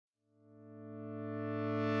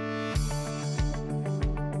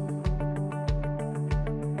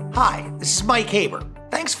Hi, this is Mike Haber.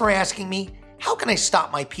 Thanks for asking me, how can I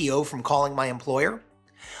stop my PO from calling my employer?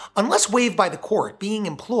 Unless waived by the court, being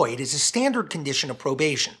employed is a standard condition of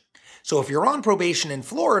probation. So if you're on probation in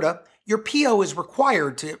Florida, your PO is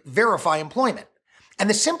required to verify employment. And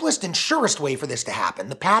the simplest and surest way for this to happen,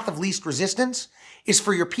 the path of least resistance, is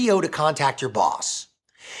for your PO to contact your boss.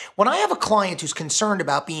 When I have a client who's concerned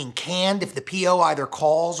about being canned if the PO either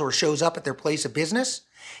calls or shows up at their place of business,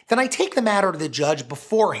 then I take the matter to the judge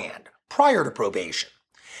beforehand, prior to probation.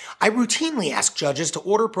 I routinely ask judges to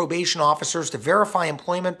order probation officers to verify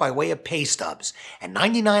employment by way of pay stubs, and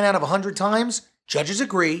 99 out of 100 times, judges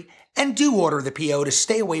agree and do order the PO to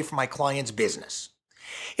stay away from my client's business.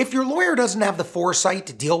 If your lawyer doesn't have the foresight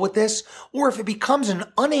to deal with this, or if it becomes an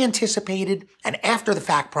unanticipated and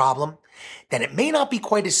after-the-fact problem, then it may not be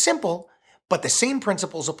quite as simple, but the same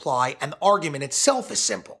principles apply and the argument itself is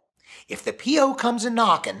simple. If the PO comes a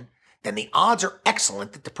knocking, then the odds are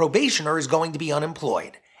excellent that the probationer is going to be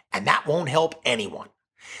unemployed, and that won't help anyone.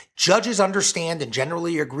 Judges understand and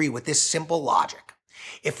generally agree with this simple logic.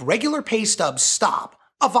 If regular pay stubs stop,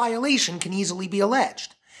 a violation can easily be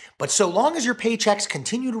alleged. But so long as your paychecks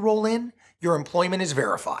continue to roll in, your employment is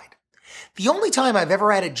verified. The only time I've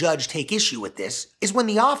ever had a judge take issue with this is when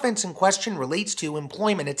the offense in question relates to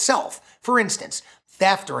employment itself. For instance,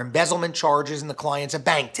 theft or embezzlement charges and the client's a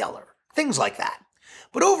bank teller, things like that.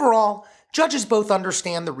 But overall, judges both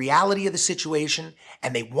understand the reality of the situation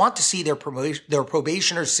and they want to see their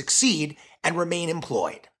probationers succeed and remain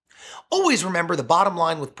employed. Always remember the bottom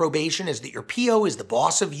line with probation is that your PO is the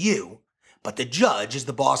boss of you, but the judge is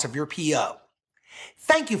the boss of your PO.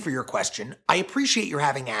 Thank you for your question. I appreciate your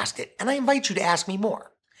having asked it, and I invite you to ask me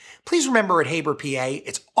more. Please remember at HaberPA,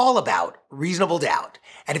 it's all about reasonable doubt.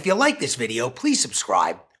 And if you like this video, please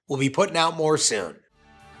subscribe. We'll be putting out more soon.